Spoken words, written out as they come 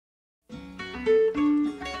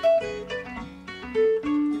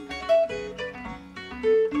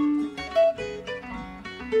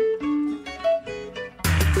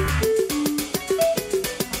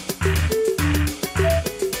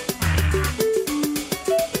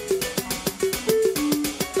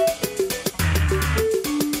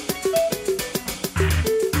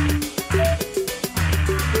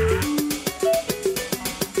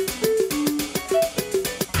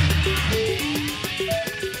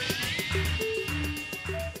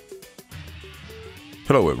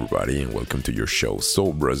Hello everybody and welcome to your show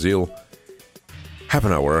Soul Brazil. Half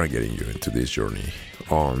an hour getting you into this journey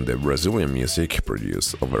on the Brazilian music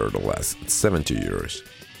produced over the last 70 years.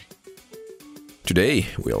 Today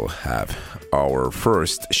we'll have our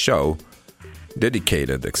first show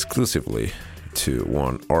dedicated exclusively to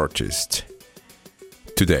one artist.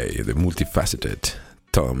 Today, the multifaceted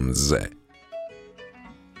Tom Zé.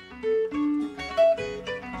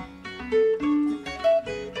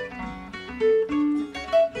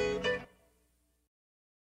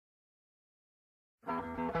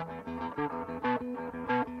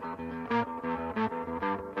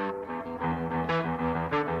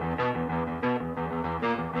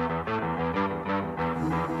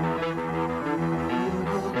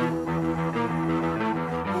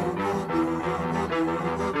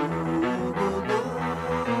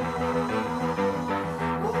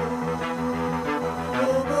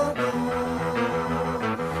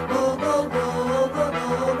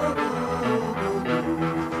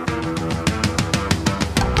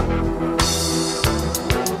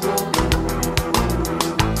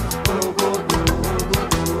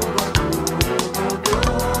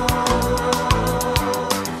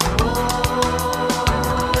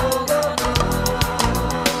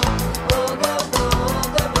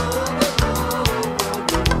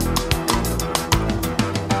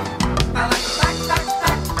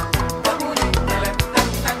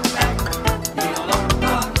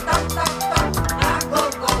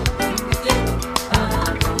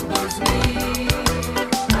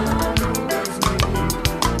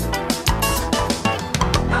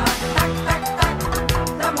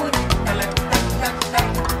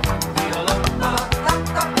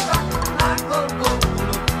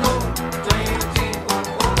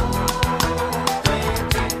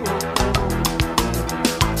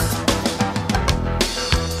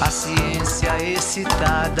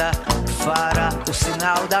 Excitada, fará o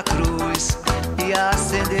sinal da cruz e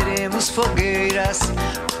acenderemos fogueiras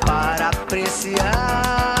para apreciar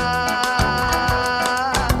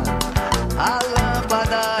a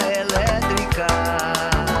lâmpada elétrica.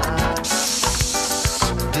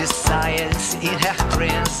 The science in her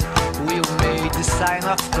trance will make the sign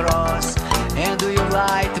of cross and will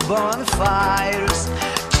light bonfires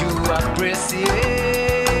to appreciate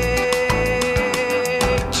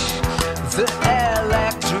the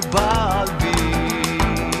electric bulb.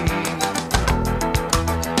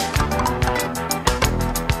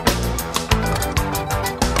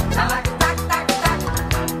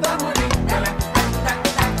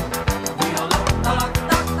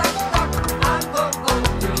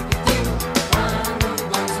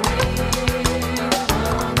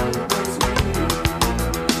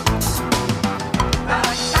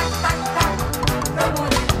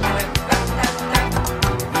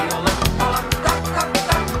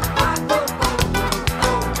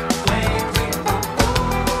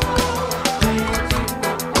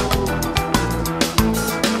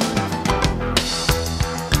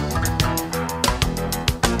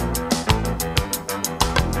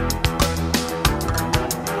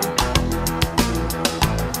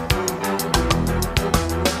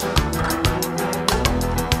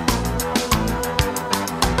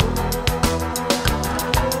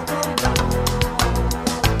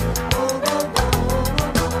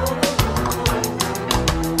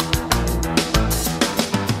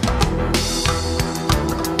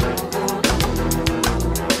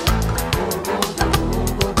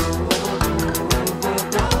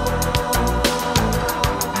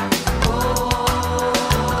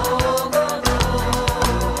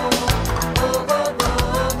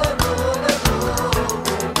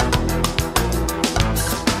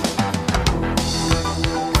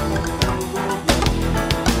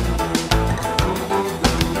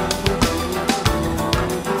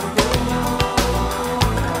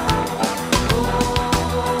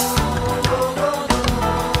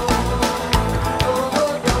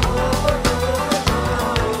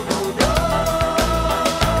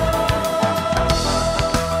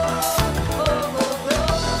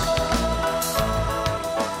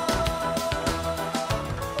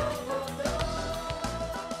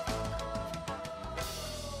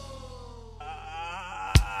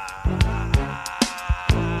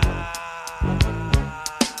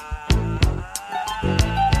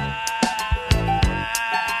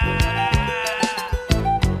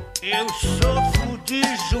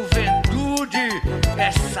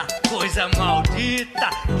 Essa coisa maldita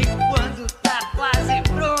que quando tá quase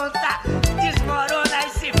pronta desmorona e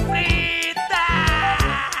se frita.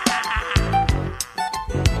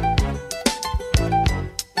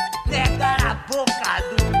 Negar a boca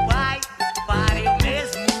do pai para eu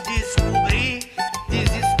mesmo descobrir.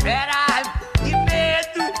 Desesperar de medo.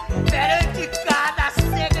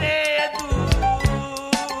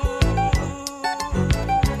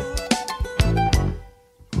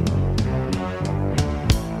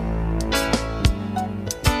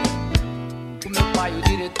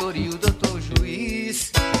 diretor e o doutor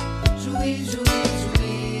juiz. Juiz, juiz,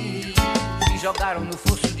 juiz. Me jogaram no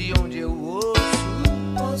fosso de onde eu ouço.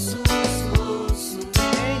 Osso, osso, osso.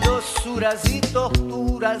 Em doçuras e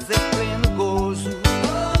torturas em pleno gozo.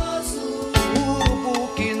 O urubu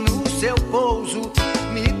que no seu pouso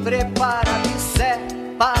me prepara, me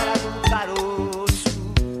separa do caroço.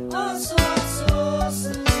 Osso, osso,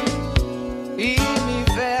 osso. E me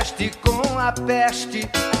veste com a peste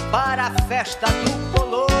para a festa do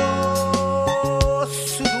colosso,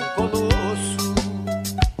 do colosso.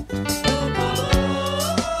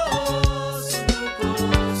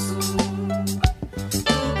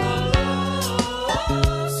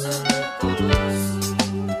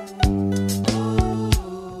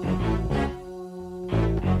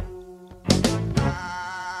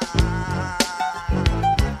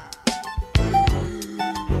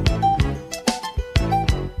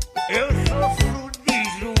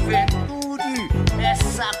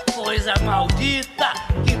 Maldita,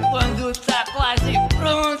 que quando tá quase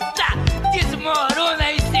pronta,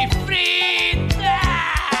 desmorona e se frita.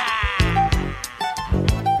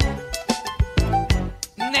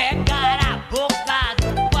 Negar a boca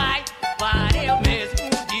do pai para eu mesmo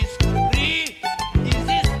descobrir.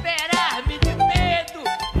 Desesperar-me de medo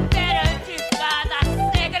perante cada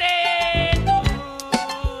segredo.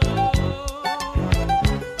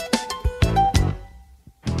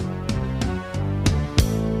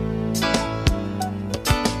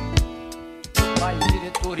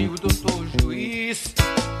 E o doutor juiz.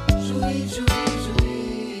 Juiz, juiz,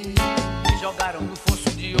 juiz. Me jogaram no fosso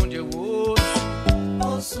de onde eu ouço.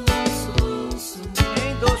 Osso, osso, osso.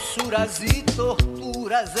 Em doçuras e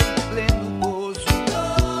torturas em pleno gozo.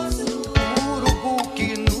 O urubu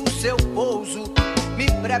que no seu pouso me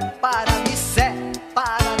prepara, me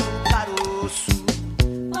separa do caroço.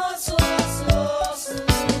 Osso, osso, osso.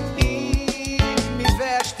 E me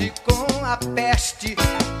veste com a peste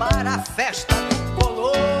para a festa do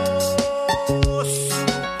colosso.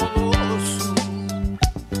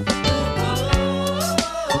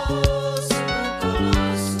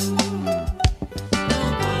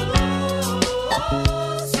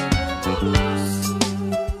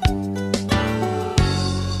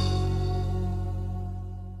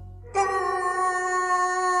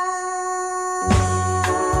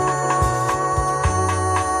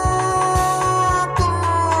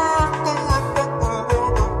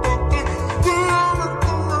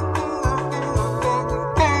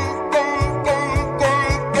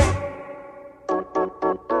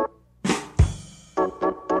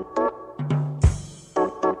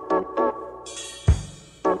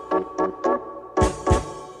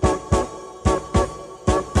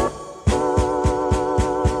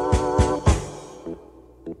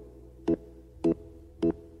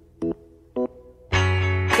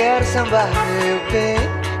 Quero sambar, meu bem,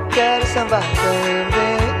 quero sambar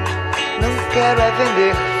também. Não quero é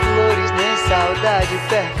vender flores nem saudade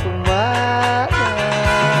perfumada.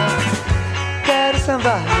 Quero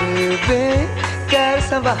sambar, meu bem, quero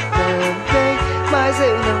sambar também. Mas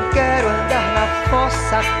eu não quero andar na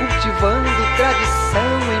fossa cultivando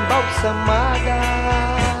tradição embalsamada.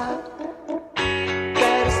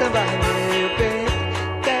 Quero sambar, meu bem,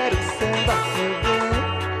 quero sambar, meu bem.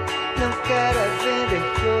 Não quero é vender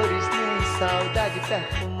flores nem saudade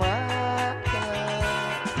perfumada.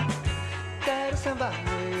 Quero sambar,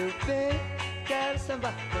 meu bem, quero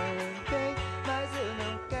sambar também. Mas eu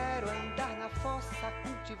não quero andar na fossa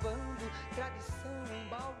cultivando tradição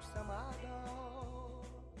embalsamada.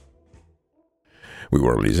 We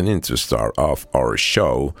were listening to start off our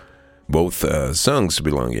show both songs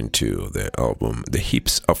belonging to the album The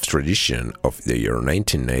Hips of Tradition of the year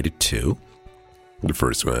 1992. The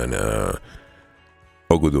first one,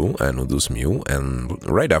 Ogodo, ano 2000, and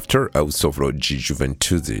right after, Eu Sofro de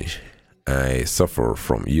Juventude, I Suffer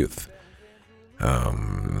from Youth.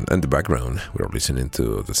 And the background, we're listening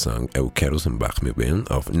to the song Eu Quero Sambar Meu Bem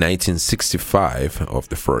of 1965 of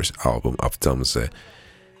the first album of Tom Zé,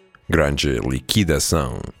 Grande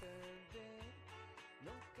Liquidação.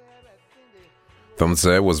 Tom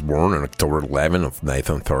Zé was born on October 11 of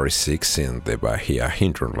 1936 in the Bahia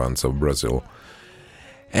hinterlands of Brazil.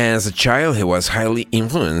 As a child, he was highly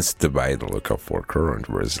influenced by the local folklore and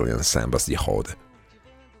Brazilian sambas de roda.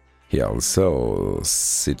 He also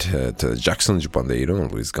cited Jackson de Pandeiro and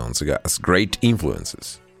Luis Gonzaga as great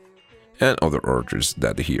influences, and other artists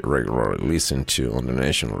that he regularly listened to on the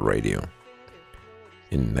national radio.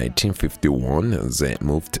 In 1951, Zé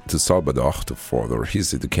moved to Salvador to further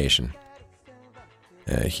his education.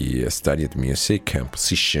 He studied music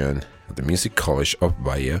composition at the Music College of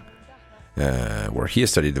Bahia, where he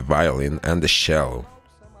studied the violin and the cello.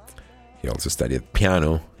 He also studied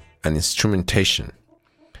piano and instrumentation,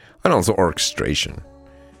 and also orchestration.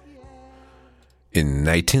 In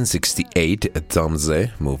 1968, Tom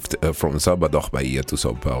Zé moved from Salvador Bahia to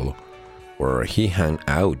Sao Paulo, where he hung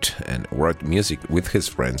out and wrote music with his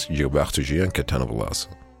friends Gilberto Gil and Caetano Veloso.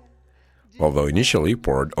 Although initially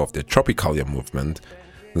part of the Tropicalia movement,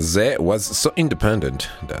 Zé was so independent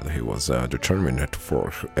that he was determined to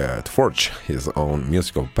forge his own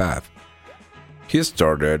musical path. He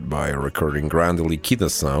started by recording Grande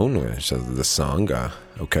Liquidação, which is the song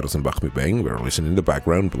Eu Quero Sambar Me Bem, we're listening in the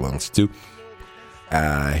background, belongs to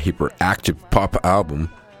a hyperactive pop album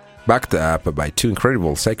backed up by two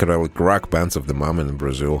incredible psychedelic rock bands of the moment in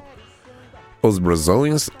Brazil, Os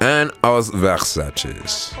Brazilians and Os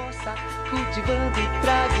Versaces. Cultivando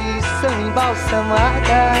tradição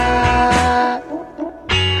embalsamada.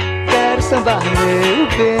 Quero sambar meu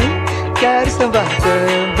bem, quero sambar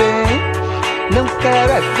também. Não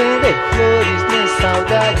quero é vender flores nem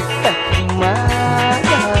saudade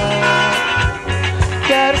perfumada.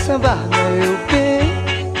 Quero sambar meu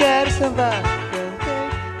bem, quero sambar também,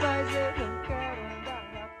 mas eu não quero andar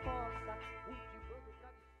na fossa.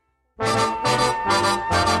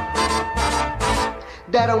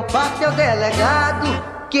 Deram parte ao delegado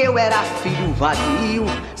que eu era filho vadio.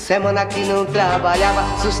 Semana que não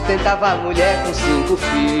trabalhava, sustentava a mulher com 5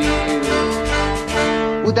 filhos.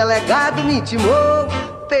 O delegado me intimou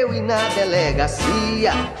pra eu ir na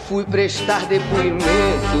delegacia. Fui prestar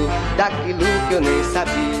depoimento daquilo que eu nem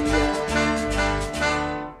sabia.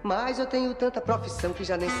 Mas eu tenho tanta profissão que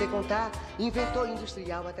já nem sei contar. Inventor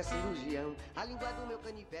industrial até cirurgião. A língua do meu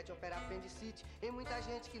canivete opera apendicite. E muita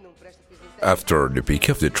gente que não presta. After the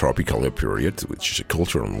peak of the Tropicalia period, which is a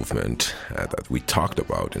cultural movement that we talked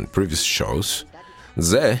about in previous shows,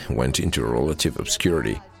 Zé went into relative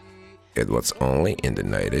obscurity. It was only in the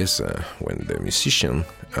 90s when the musician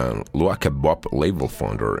and Luaca Bop label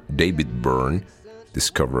founder David Byrne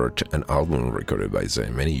discovered an album recorded by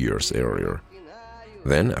Zé many years earlier.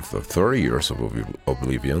 Then, after 30 years of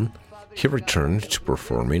oblivion, he returned to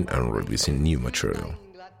performing and releasing new material.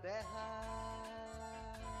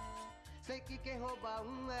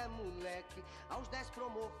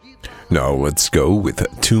 Now let's go with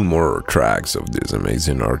 2 more tracks of this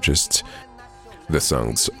amazing artist. The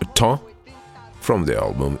songs Temps from the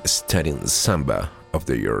album Studying Samba of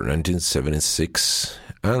the year 1976,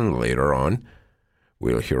 and later on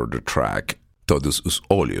we'll hear the track Todos os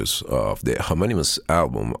Olhos of the homonymous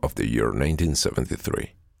album of the year 1973.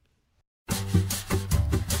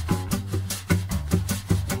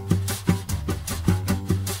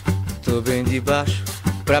 Tô bem de baixo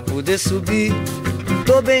pra poder subir,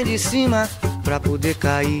 tô bem de cima pra poder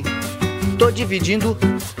cair, tô dividindo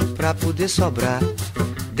pra poder sobrar,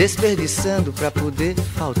 desperdiçando pra poder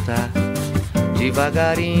faltar,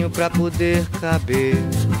 devagarinho pra poder caber,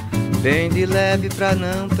 bem de leve pra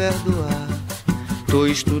não perdoar. Tô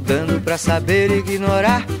estudando pra saber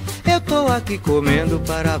ignorar, eu tô aqui comendo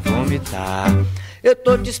para vomitar. Eu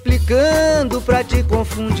tô te explicando pra te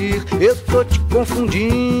confundir, eu tô te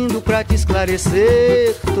confundindo pra te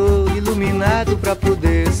esclarecer. Tô iluminado pra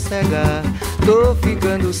poder cegar, tô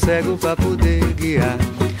ficando cego pra poder guiar.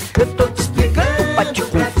 Eu tô te explicando pra te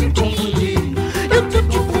confundir, eu tô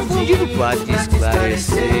te confundindo pra te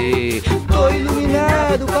esclarecer. Tô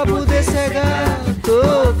iluminado pra poder cegar,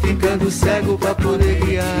 tô ficando cego pra poder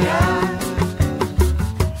guiar.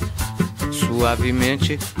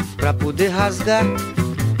 Suavemente pra poder rasgar,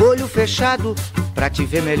 olho fechado pra te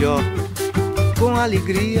ver melhor, com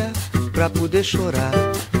alegria pra poder chorar,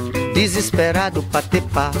 desesperado pra ter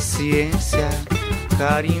paciência,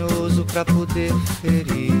 carinhoso pra poder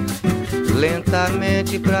ferir,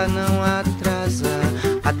 lentamente pra não atrasar,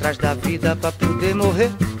 atrás da vida pra poder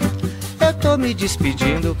morrer. Eu tô me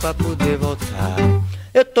despedindo pra poder voltar.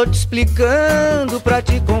 Eu tô te explicando pra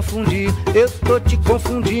te confundir, eu tô te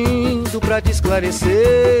confundindo pra te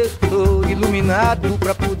esclarecer. Tô iluminado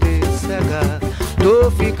pra poder cegar,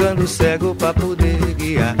 tô ficando cego pra poder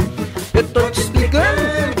guiar. Eu tô te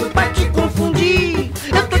explicando pra te confundir,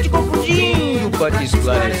 eu tô te confundindo pra te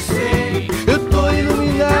esclarecer. Eu tô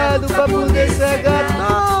iluminado pra poder cegar,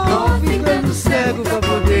 tô ficando cego pra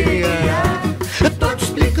poder guiar. Eu tô te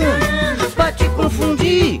explicando pra te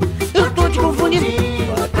confundir, eu tô te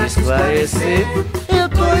confundindo pra te esclarecer. Eu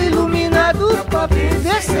tô iluminado pra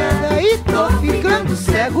poder cegar e tô ficando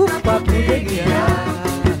cego pra poder guiar.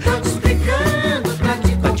 Tô te explicando pra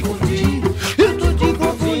te confundir, eu tô te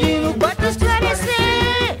confundindo pra te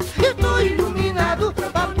esclarecer. Eu tô iluminado pra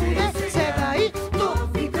poder cegar e tô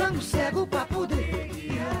ficando cego pra poder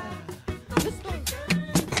guiar.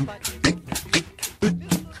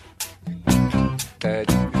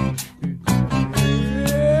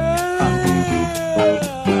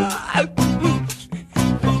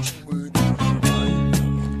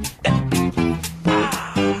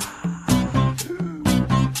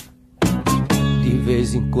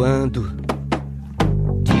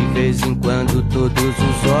 quando todos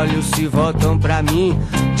os olhos se voltam pra mim,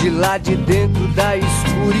 de lá de dentro da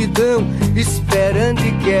escuridão, esperando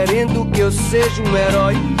e querendo que eu seja um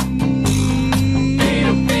herói.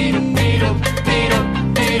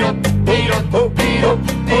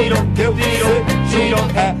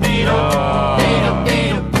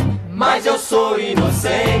 Mas eu sou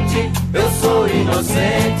inocente, eu sou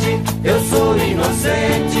inocente, eu sou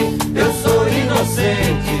inocente, eu sou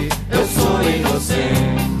inocente, eu sou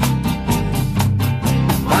inocente.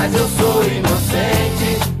 Mas eu sou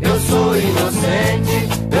inocente, eu sou inocente,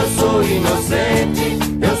 eu sou inocente,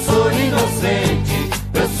 eu sou inocente,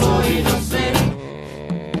 eu sou inocente.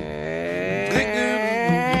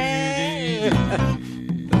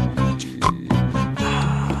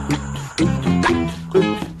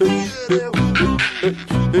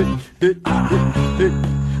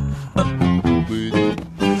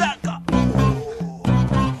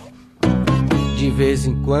 De vez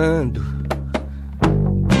em quando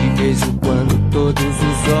todos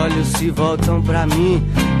os olhos se voltam pra mim,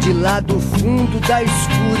 de lá do fundo da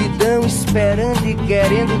escuridão, esperando e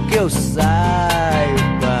querendo que eu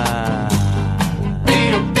saiba.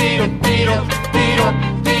 Piro, piro, piro, piro,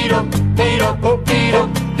 piro, piro, piro,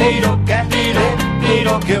 piro, quer piro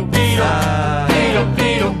que eu piro, piro,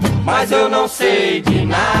 piro. Mas eu não sei de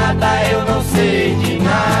nada, eu não sei de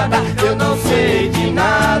nada, eu não sei de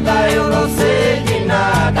nada, eu não sei de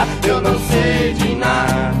nada, eu não sei de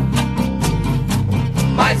nada.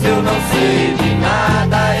 Mas eu não sei de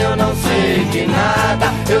nada, eu não sei de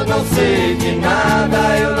nada, eu não sei de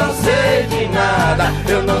nada, eu não sei de nada,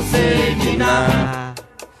 eu não sei de nada.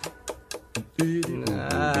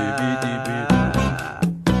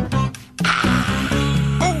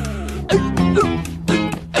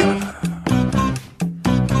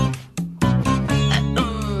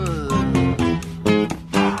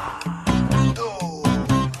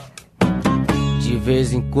 De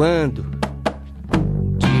vez em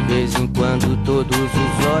quando todos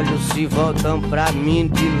os olhos se voltam pra mim,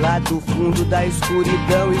 de lá do fundo da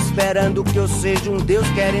escuridão, esperando que eu seja um Deus,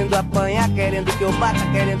 querendo apanhar, querendo que eu bata,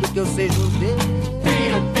 querendo que eu seja um Deus.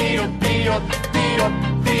 Piro, piro, piro, piro,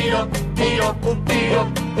 piro, piro, piro,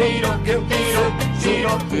 piro, que eu piro,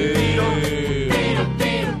 piro, piro, piro,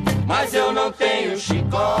 piro. Mas eu não tenho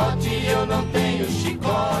chicote, eu não tenho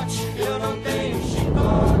chicote, eu não tenho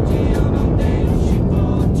chicote, eu não tenho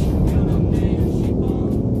chicote, eu não tenho chicote.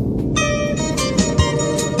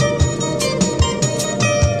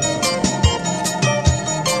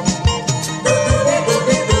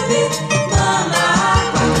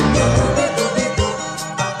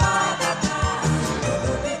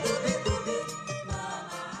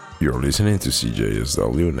 You're listening to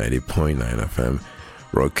CJSW 90.9 FM,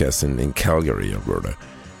 broadcasting in Calgary, Alberta,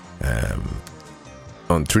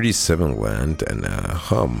 on Treaty 7 land and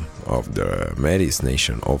home of the Métis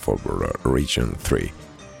Nation of Alberta, Region 3.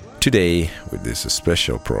 Today, with this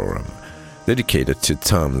special program dedicated to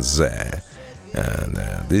Tom Zeh, and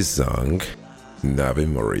this song, Ave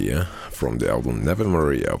Maria, from the album Ave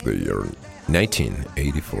Maria of the year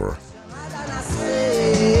 1984.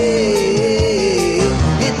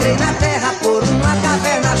 Entrei na terra por uma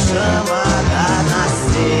caverna chamada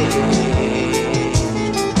nascer,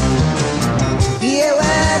 e eu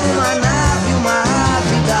era uma nave, uma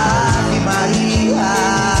ave da Ave Maria,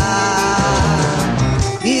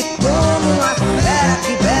 e como uma fera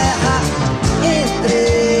que berra,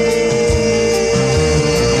 entrei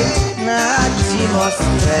na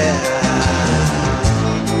atmosfera.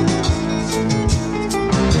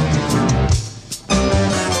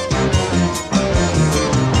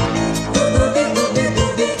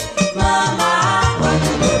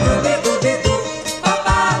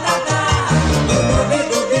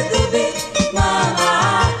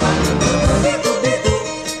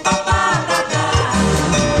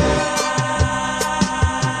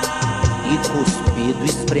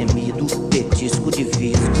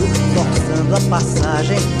 A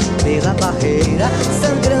passagem pela barreira,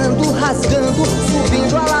 sangrando, rasgando,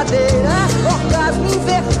 subindo a ladeira, orgasmo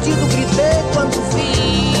invertido, gritei quando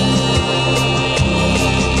vi,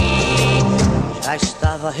 já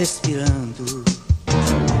estava respirando.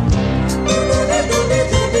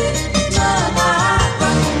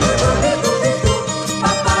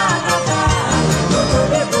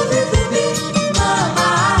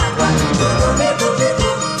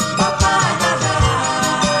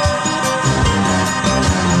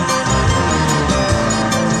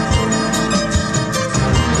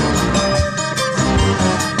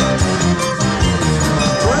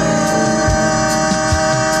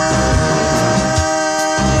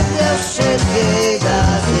 Cheguei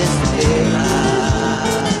das estrelas.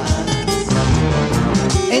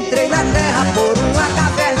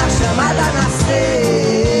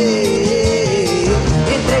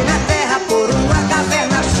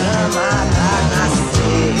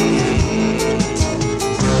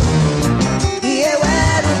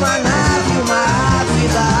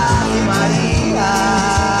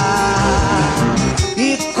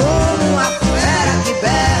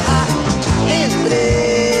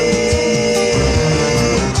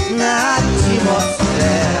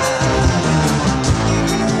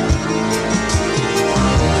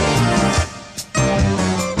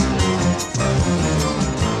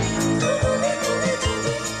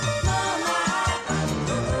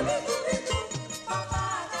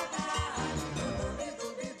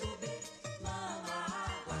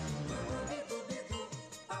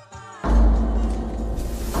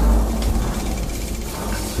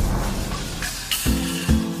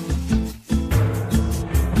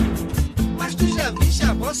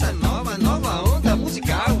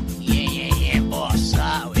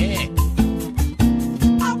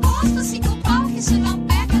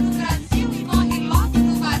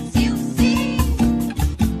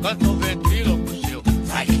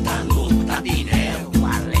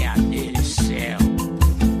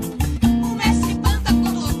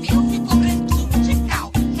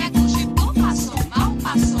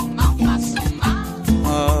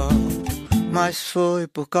 Mas foi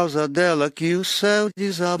por causa dela que o céu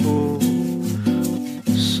desabou.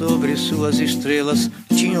 Sobre suas estrelas,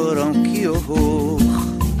 tinhorão, que horror.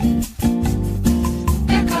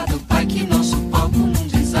 Pecado, Pai, que nosso palco num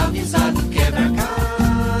desavisado quebra cai.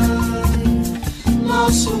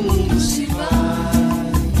 Nosso mundo se vai.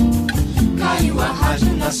 Caiu a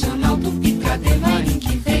Rádio Nacional do Picadê, Marim,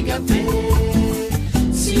 que Veiga vê.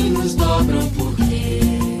 Se nos dobram por quê?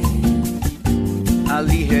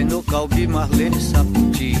 Ali reinou Calbi, Marlene,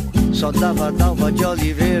 Saputi. Só dava Dalva de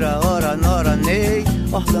Oliveira, ora Nora Ney.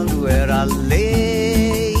 Orlando era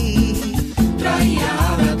lei. Traía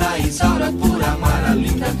a aura da Isaura por amar a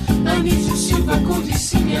linda Anísio Silva com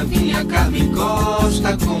Vicinha, Vinha Carmen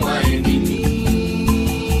Costa com a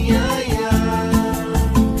Emilinha.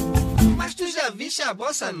 Mas tu já viste a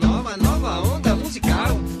bossa nova, nova onda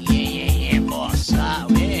musical? Bossa,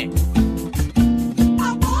 ué.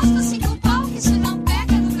 Aposto 5 pau que isso não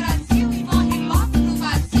pega no Brasil e morre logo no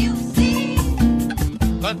vazio, sim.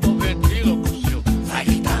 Canta um ventríloco, seu. Vai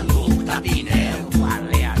que tá louco, tá binéu.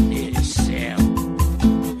 Qual é a dele, céu?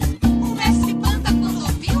 O mestre Panda quando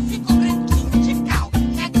ouviu ficou branquinho de cal.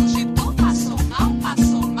 Regurgitou, passou mal,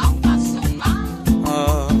 passou mal, passou mal.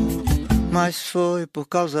 Ah, mas foi por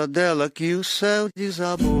causa dela que o céu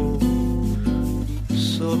desabou.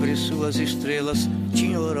 Sobre suas estrelas,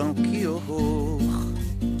 tinhorão, que horror.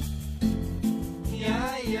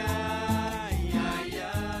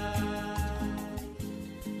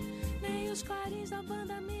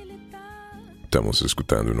 Estamos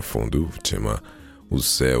escutando no fundo o tema O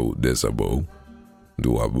Céu Desabou,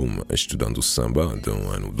 do álbum Estudando Samba, do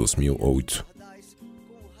ano 2008.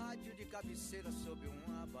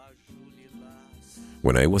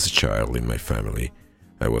 When I was a child in my family,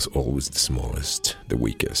 I was always the smallest, the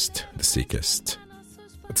weakest, the sickest.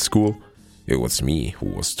 At school, it was me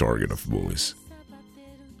who was target of bullies.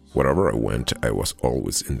 Wherever I went, I was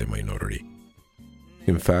always in the minority.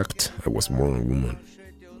 In fact, I was born a woman.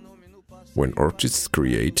 When artists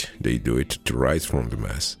create, they do it to rise from the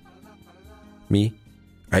mass. Me,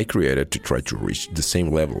 I created to try to reach the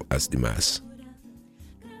same level as the mass.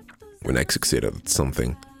 When I succeeded at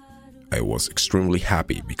something, I was extremely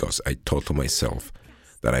happy because I thought to myself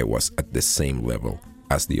that I was at the same level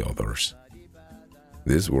as the others.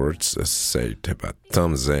 These words are said by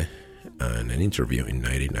Tom Zé in an interview in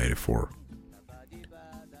 1994.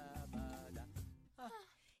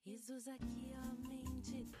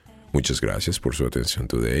 Muchas gracias por su atención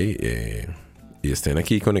today y estén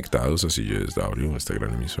aquí conectados a CJSW, esta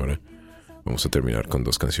gran emisora. Vamos a terminar con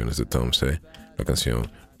dos canciones de Tom Zé, la canción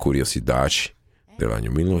Curiosidade del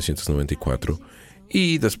año 1994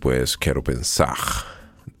 y después Quero Pensar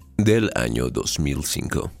del año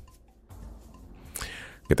 2005.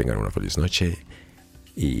 Que tengan una feliz noche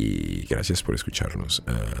y gracias por escucharnos.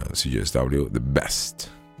 CJSW, the best.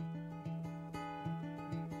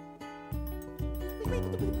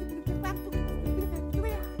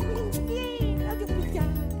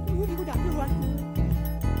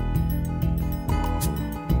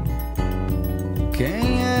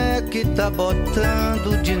 Quem é que tá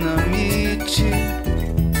botando dinamite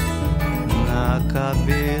na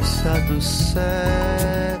cabeça do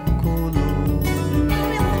século?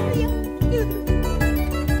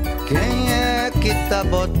 Quem é que tá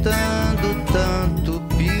botando tanto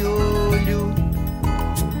piolho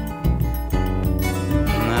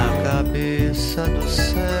na cabeça do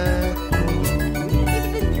século?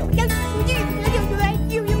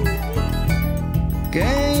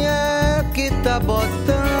 Quem é que tá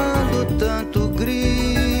botando tanto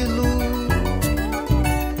grilo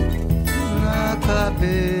na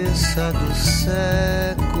cabeça do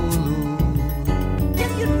século?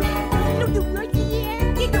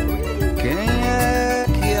 Quem é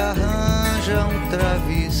que arranja um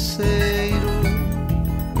travesseiro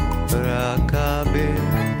pra caber?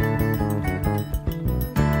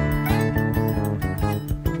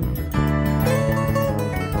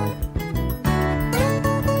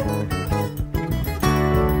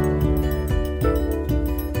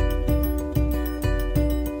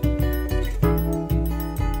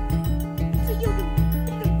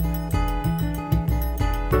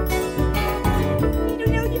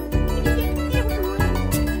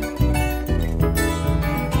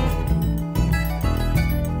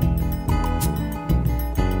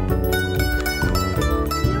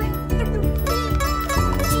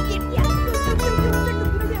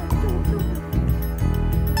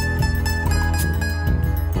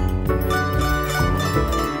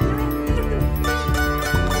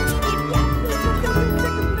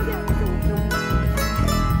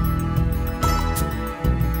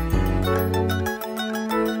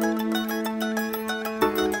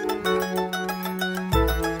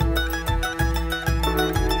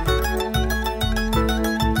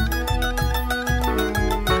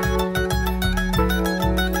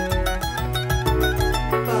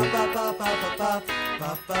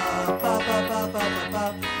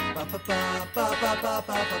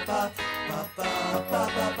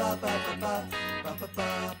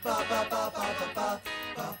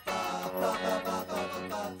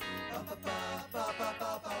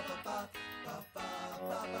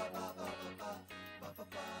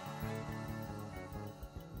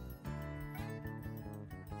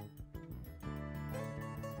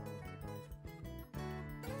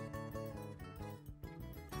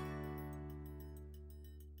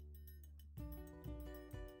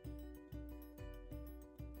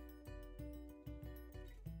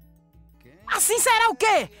 assim será o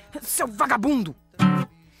quê, seu vagabundo?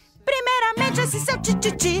 Primeiramente esse seu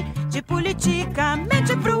tititi de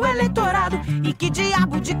politicamente pro eleitorado. E que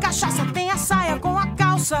diabo de cachaça tem a saia com a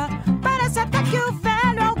calça? Parece até que o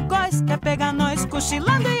velho algoz quer pegar nós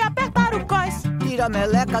cochilando e apertar o cós. Tira a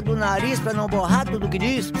meleca do nariz pra não borrar tudo que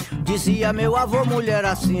diz. Dizia meu avô, mulher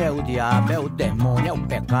assim é o diabo, é o demônio, é o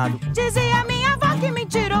pecado. Dizia minha avó que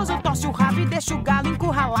mentiroso torce o rabo e deixa o galo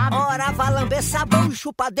encurralado. Ora, vai lamber sabão e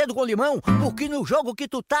chupar dedo com limão, porque no jogo que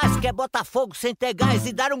tu tás quer botar fogo sem ter gás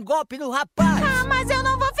e dar um golpe no rapaz. Ah, mas eu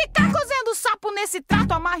não vou ficar cozendo sapo nesse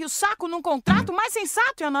trato. Amarre o saco num contrato mais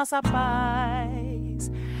sensato e a nossa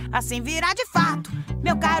paz assim virá de fato.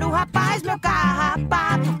 Meu caro rapaz, meu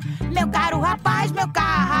carrapato. Meu caro rapaz, meu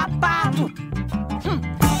carrapato.